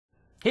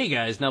Hey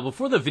guys, now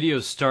before the video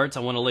starts, I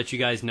want to let you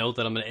guys know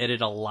that I'm going to edit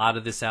a lot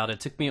of this out.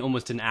 It took me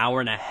almost an hour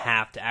and a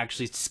half to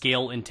actually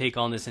scale and take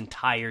on this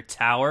entire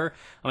tower.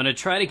 I'm going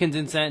to try to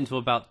condense that into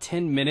about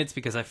 10 minutes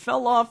because I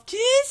fell off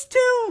just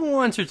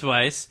once or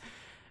twice.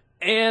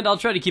 And I'll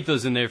try to keep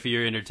those in there for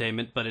your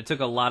entertainment, but it took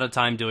a lot of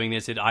time doing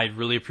this. I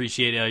really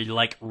appreciate it. I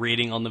like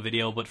rating on the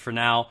video, but for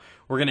now,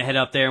 we're going to head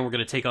up there and we're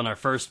going to take on our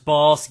first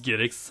boss.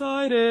 Get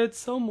excited!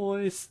 So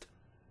moist.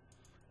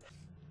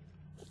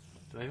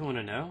 Do I even want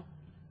to know?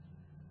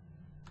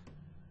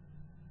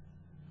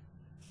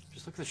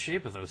 Just look at the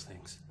shape of those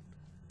things.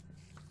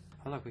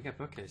 Oh look, we got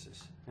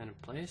bookcases. And a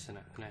place, and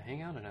a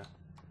hangout, and a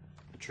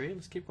tree.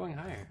 Let's keep going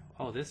higher.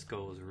 Oh, this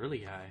goes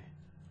really high.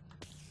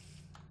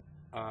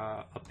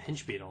 A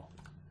pinch beetle.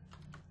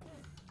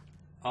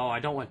 Oh, I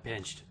don't want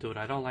pinched. Dude,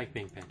 I don't like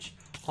being pinched.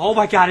 Oh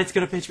my god, it's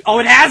gonna pinch me. Oh,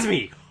 it has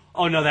me!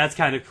 Oh no, that's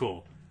kind of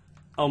cool.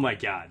 Oh my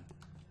god.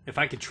 If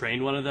I could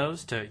train one of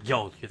those to...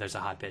 Yo, there's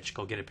a hot bitch.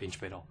 Go get a pinch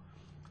beetle.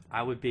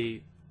 I would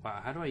be... Wow,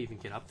 how do I even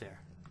get up there?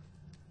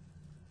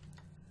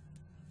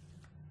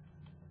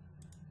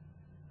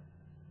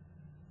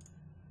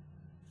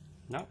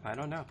 Nope, I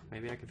don't know.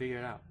 Maybe I can figure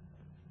it out.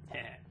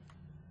 Yeah.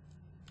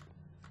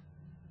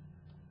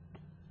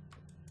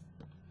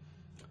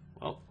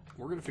 Well,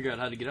 we're gonna figure out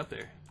how to get up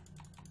there.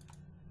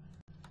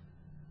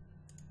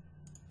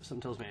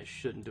 Something tells me I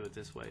shouldn't do it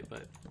this way,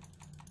 but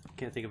I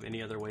can't think of any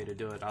other way to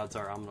do it. Odds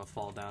are I'm gonna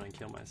fall down and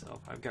kill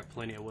myself. I've got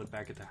plenty of wood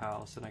back at the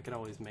house, and I could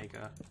always make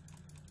a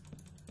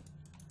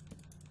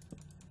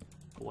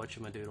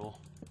whatchamadoodle.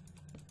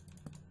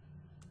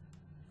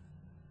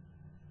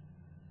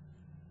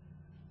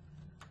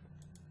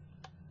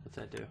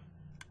 What's that do?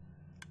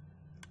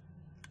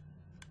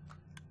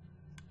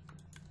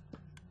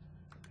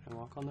 Can I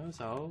walk on those?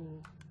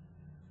 Oh.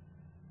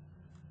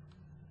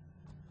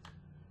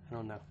 I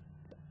don't know.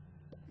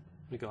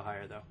 Let me go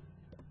higher though.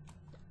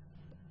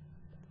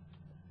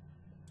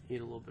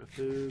 Eat a little bit of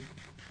food.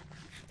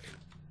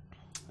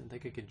 I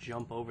think I could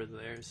jump over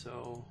there,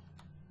 so...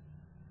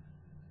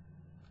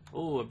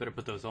 Oh, I better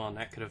put those on.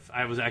 That could have...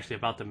 I was actually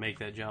about to make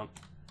that jump.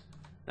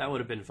 That would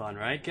have been fun,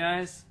 right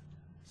guys?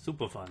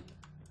 Super fun.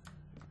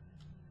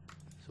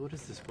 So what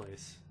is this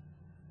place?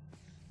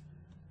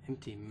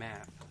 Empty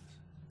map.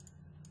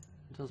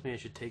 It tells me I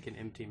should take an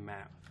empty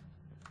map.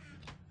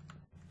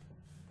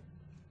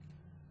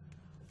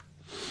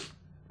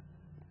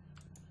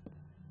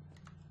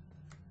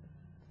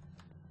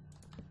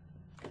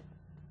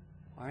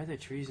 Why are there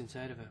trees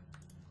inside of a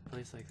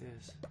place like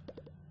this? Are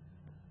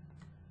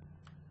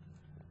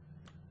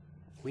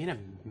we in a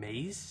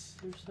maze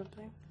or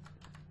something?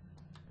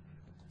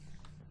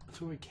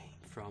 That's where we came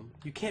from.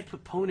 You can't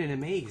put Pwn in a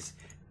maze.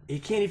 He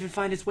can't even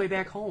find his way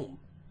back home.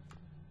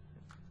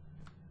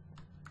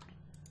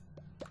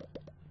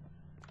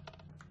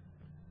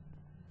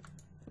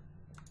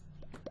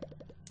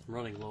 I'm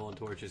running low on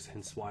torches,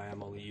 hence why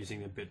I'm only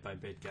using them bit by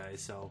bit,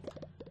 guys, so...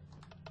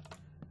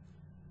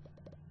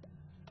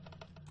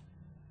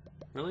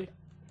 Really?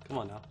 Come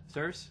on now.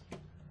 Sirs?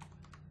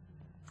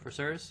 For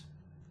sirs?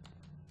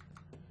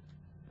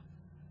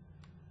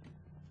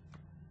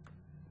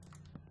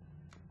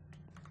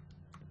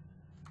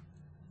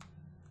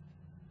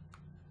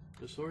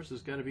 The source has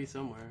got to be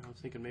somewhere. I was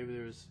thinking maybe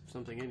there was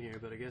something in here,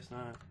 but I guess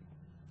not.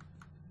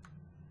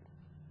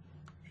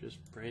 Just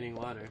raining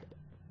water.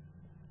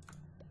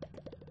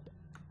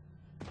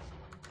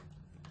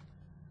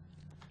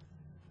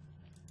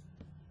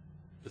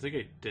 I think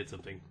I did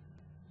something.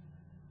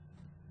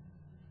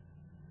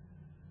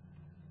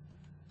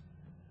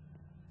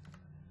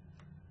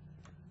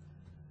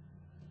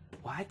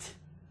 What?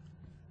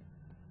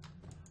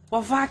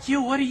 Well, fuck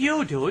you. What are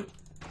you, dude?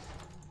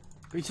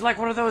 Are you like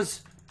one of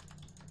those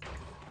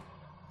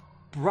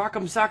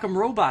rock'em sock'em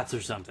robots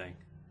or something?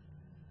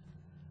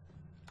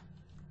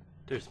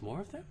 There's more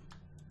of them?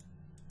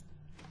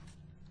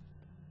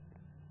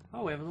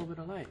 Oh, we have a little bit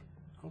of light.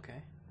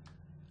 Okay.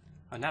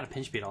 Oh, not a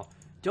pinch beetle.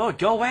 Dude,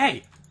 go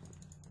away!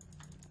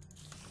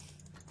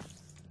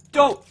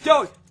 Don't!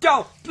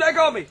 Let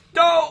go of me!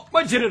 Don't!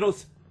 My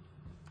genitals!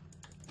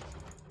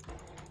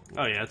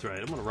 Oh yeah, that's right.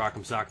 I'm gonna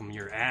rock'em sock'em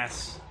your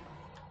ass.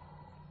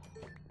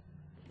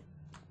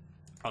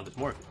 Oh, there's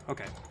more.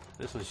 Okay.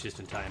 This one's just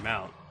in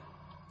timeout.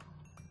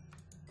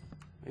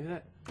 Maybe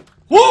that...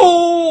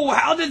 Whoa!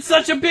 How did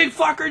such a big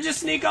fucker just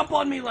sneak up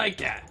on me like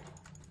that?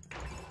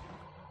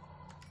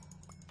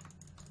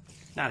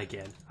 Not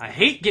again. I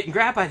hate getting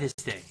grabbed by this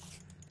thing.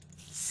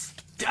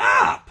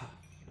 Stop!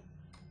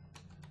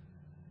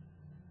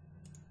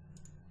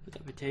 Put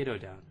that potato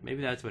down.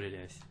 Maybe that's what it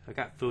is. I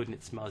got food and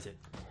it smells it.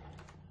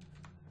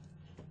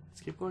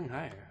 Let's keep going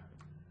higher.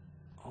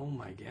 Oh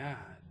my god.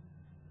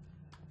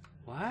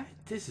 What?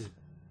 This is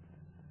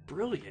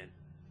brilliant.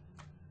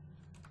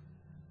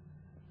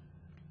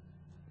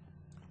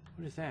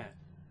 What is that?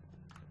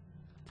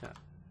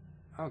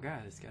 Oh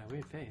god, it's got a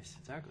weird face.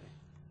 It's ugly.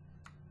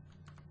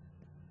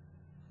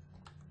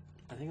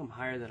 I think I'm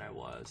higher than I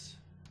was.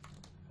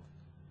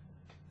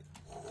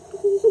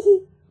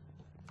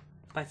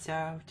 But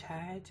so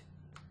tired.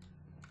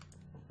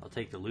 I'll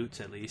take the loots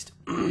at least.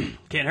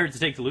 Can't hurt to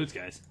take the loots,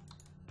 guys.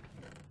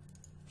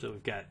 So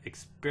we've got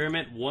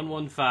experiment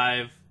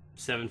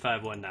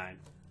 1157519.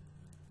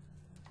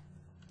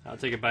 I'll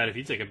take a bite if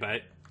you take a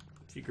bite.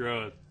 If you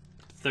grow a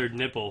third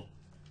nipple.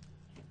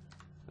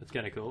 That's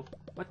kind of cool.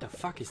 What the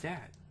fuck is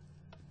that?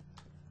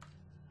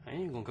 I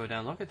ain't even gonna go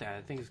down and look at that.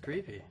 I think it's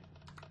creepy.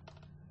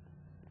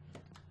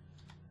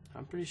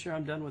 I'm pretty sure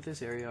I'm done with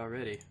this area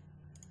already.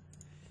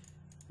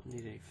 Don't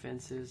need any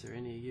fences or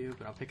any of you,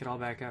 but I'll pick it all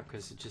back up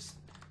because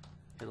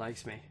it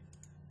likes me.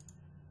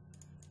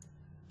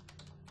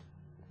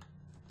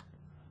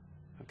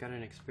 I've got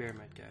an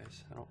experiment,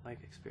 guys. I don't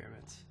like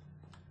experiments.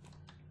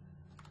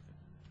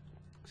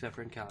 Except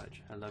for in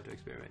college. I love to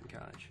experiment in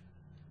college.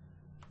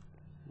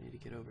 I need to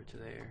get over to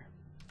there.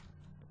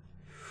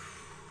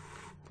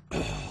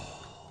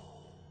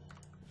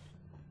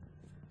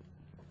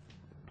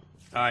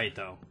 Alright,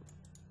 though.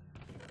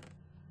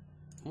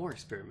 More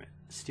experiment.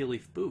 Steel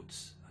leaf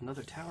boots.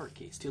 Another tower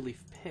key. Steel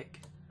leaf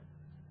pick.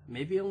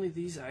 Maybe only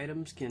these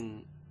items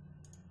can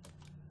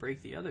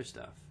break the other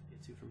stuff.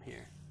 Get to from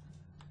here.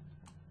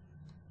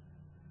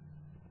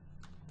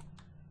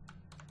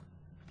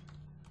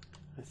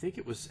 I think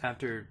it was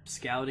after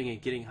scouting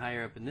and getting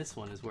higher up in this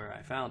one is where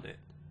I found it.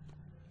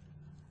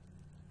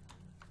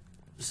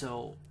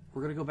 So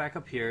we're gonna go back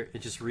up here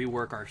and just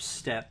rework our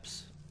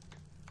steps.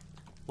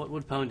 What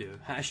would Pwn do?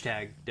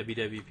 Hashtag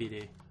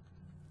WWPD.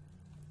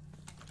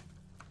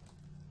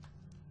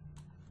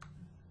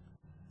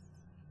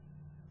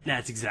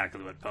 That's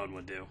exactly what Pwn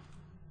would do.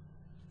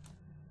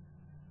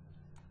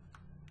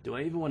 Do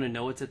I even want to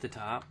know what's at the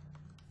top?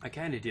 I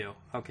kind of do.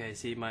 Okay,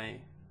 see my...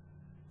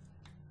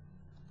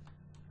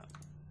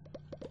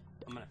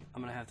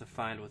 I'm gonna have to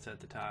find what's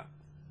at the top.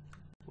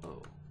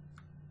 Whoa.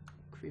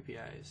 Creepy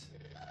eyes.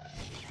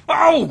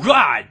 Oh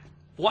God!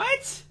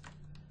 What?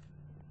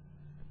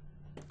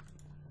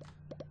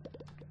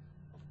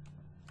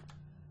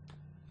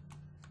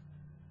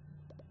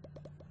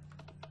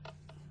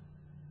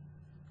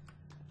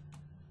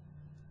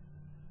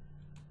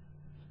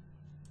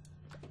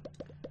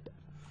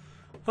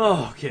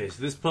 Oh, okay,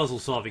 so this puzzle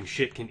solving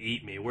shit can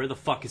eat me. Where the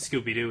fuck is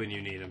Scooby-Doo when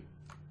you need him?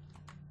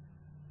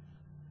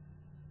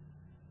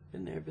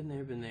 Been there, been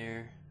there, been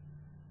there.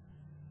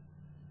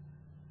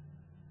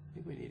 I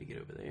think we need to get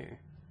over there.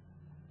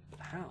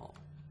 How?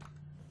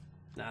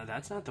 Nah,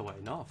 that's not the way.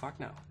 No, fuck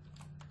no.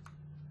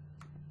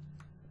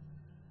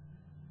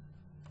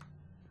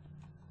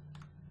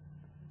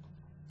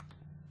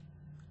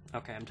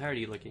 Okay, I'm tired of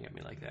you looking at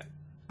me like that.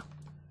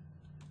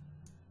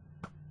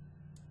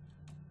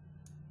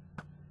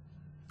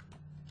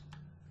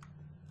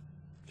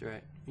 That's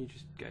right. You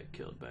just got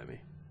killed by me.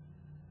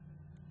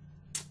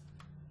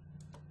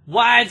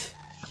 What?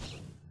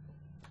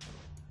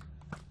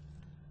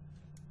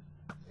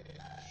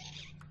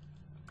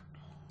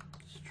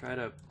 Just try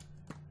to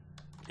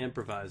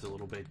improvise a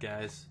little bit,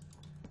 guys.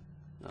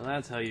 Now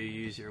that's how you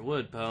use your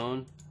wood,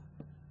 Pwn.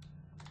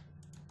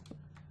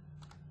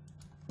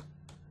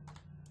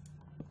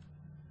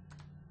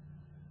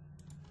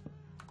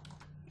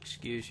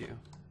 Excuse you.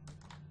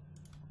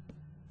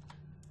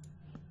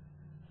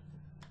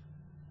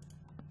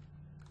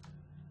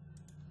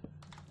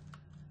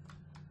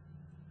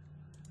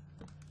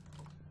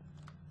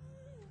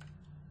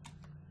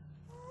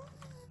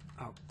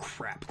 Oh,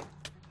 crap.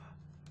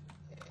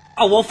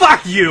 Oh, well,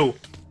 fuck you!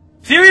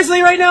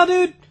 Seriously right now,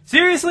 dude?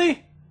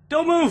 Seriously?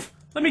 Don't move!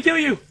 Let me kill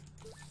you!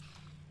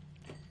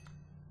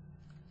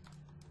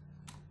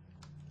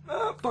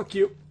 Fuck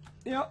you.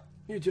 Yeah,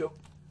 you too.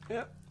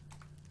 Yeah.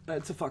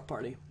 It's a fuck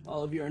party.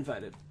 All of you are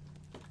invited.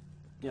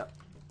 Yep.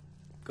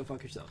 Go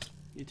fuck yourselves.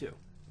 You too.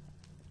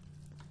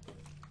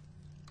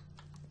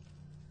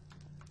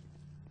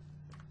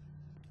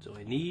 So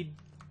I need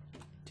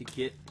to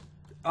get...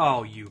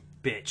 Oh, you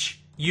bitch.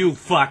 You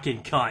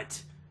fucking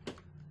cunt.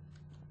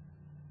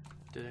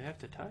 Did I have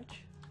to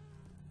touch?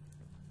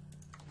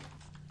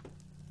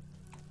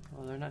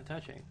 Oh, they're not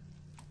touching.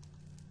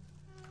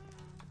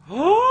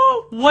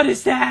 Oh, what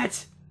is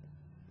that?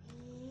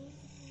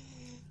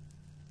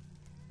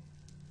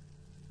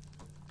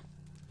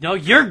 No,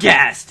 you're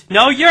Ghast.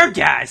 No, you're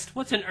Ghast.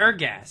 What's an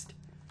Ghast?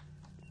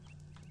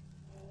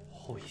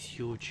 Oh, he's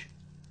huge.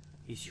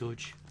 He's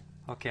huge.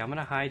 Okay, I'm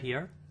gonna hide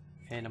here,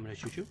 and I'm gonna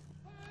shoot you.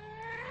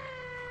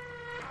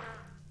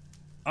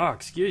 Oh,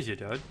 excuse you,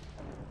 dude.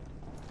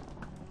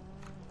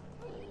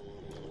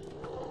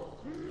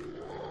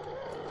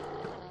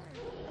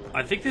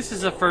 I think this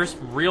is the first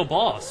real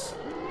boss.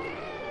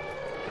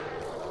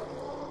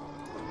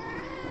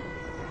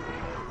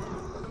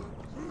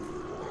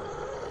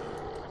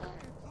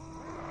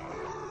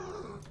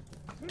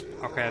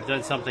 Okay, I've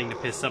done something to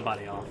piss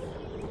somebody off.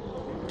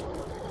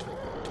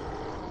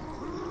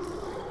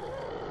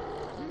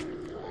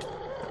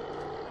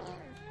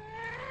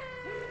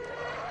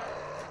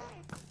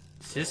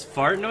 Does his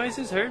fart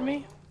noises hurt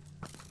me?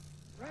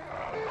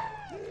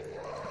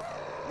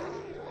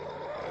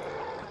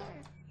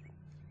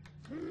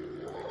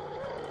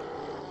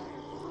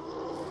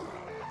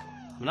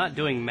 I'm not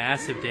doing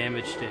massive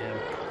damage to him.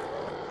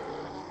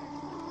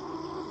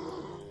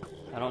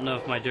 I don't know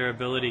if my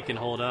durability can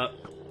hold up.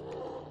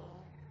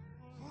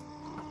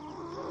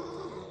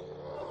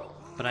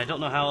 But I don't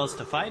know how else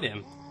to fight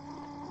him.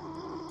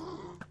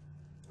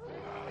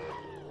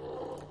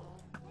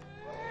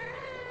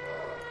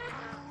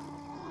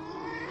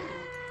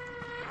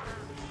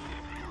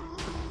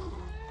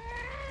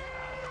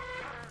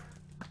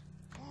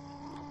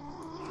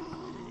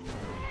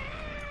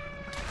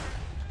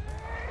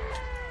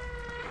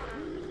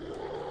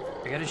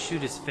 I gotta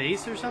shoot his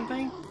face or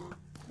something?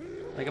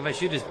 Like if I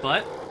shoot his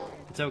butt,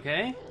 it's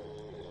okay?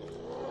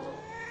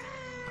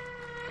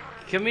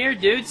 Come here,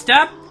 dude,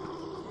 stop!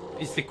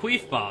 He's the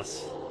queef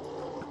boss.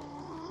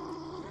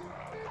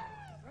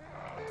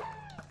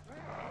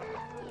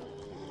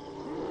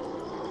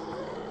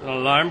 An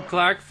alarm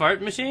clock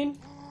fart machine?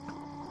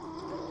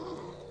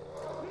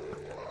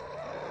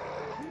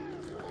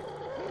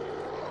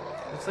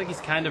 Looks like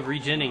he's kind of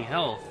regenning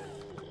health.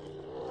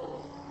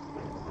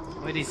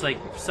 Wait, he's like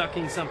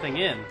sucking something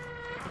in.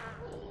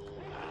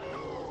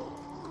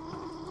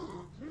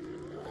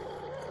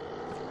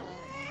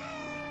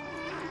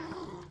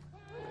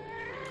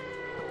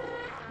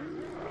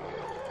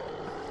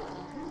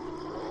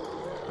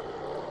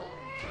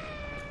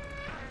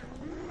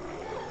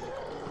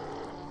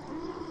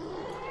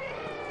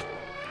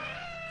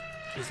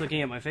 He's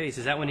looking at my face.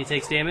 Is that when he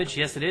takes damage?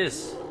 Yes, it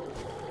is.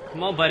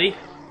 Come on, buddy.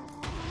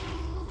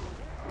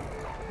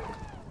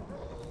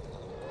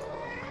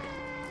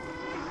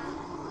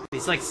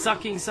 He's like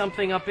sucking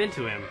something up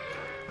into him.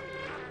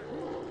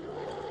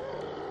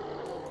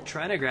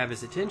 Trying to grab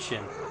his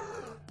attention.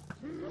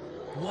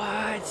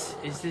 What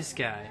is this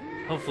guy?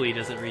 Hopefully he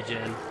doesn't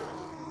regen.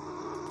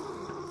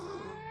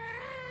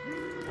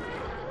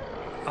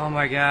 Oh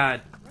my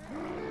god.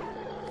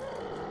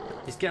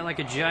 He's got like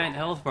a giant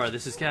health bar.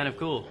 This is kind of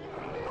cool.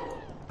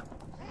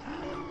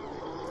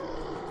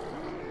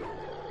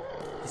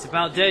 He's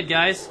about dead,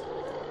 guys.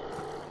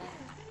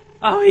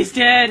 Oh, he's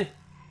dead!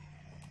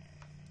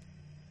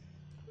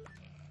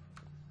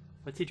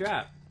 What's he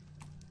drop?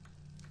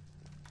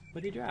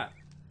 What'd he drop?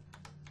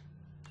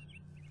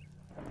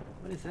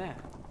 What is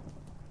that?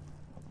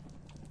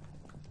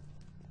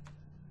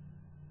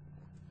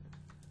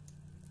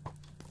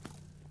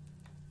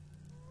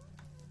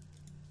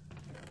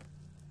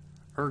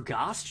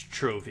 Ghast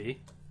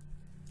trophy?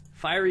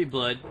 Fiery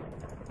blood.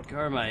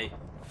 Garmite.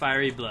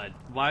 Fiery blood.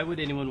 Why would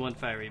anyone want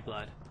fiery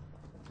blood?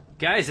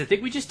 Guys, I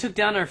think we just took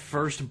down our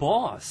first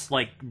boss.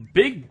 Like,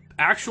 big,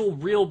 actual,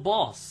 real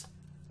boss.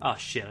 Oh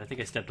shit, I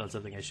think I stepped on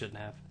something I shouldn't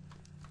have.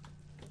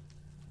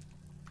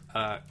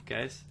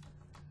 Guys?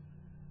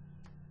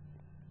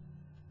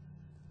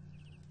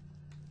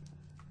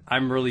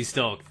 I'm really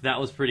stoked.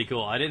 That was pretty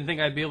cool. I didn't think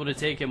I'd be able to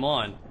take him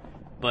on,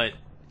 but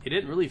he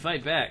didn't really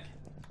fight back.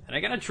 And I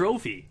got a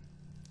trophy.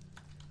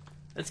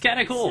 That's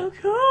kinda cool.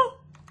 So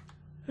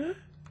cool!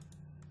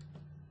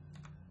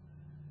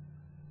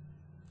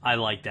 I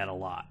like that a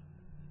lot.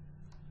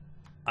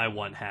 I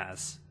want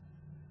has.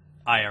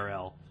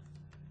 IRL.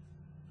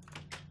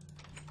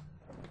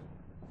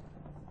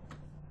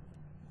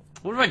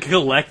 What if I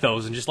collect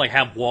those and just like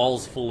have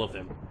walls full of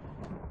them?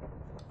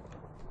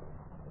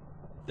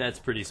 That's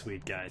pretty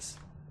sweet, guys.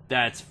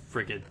 That's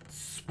freaking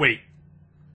sweet.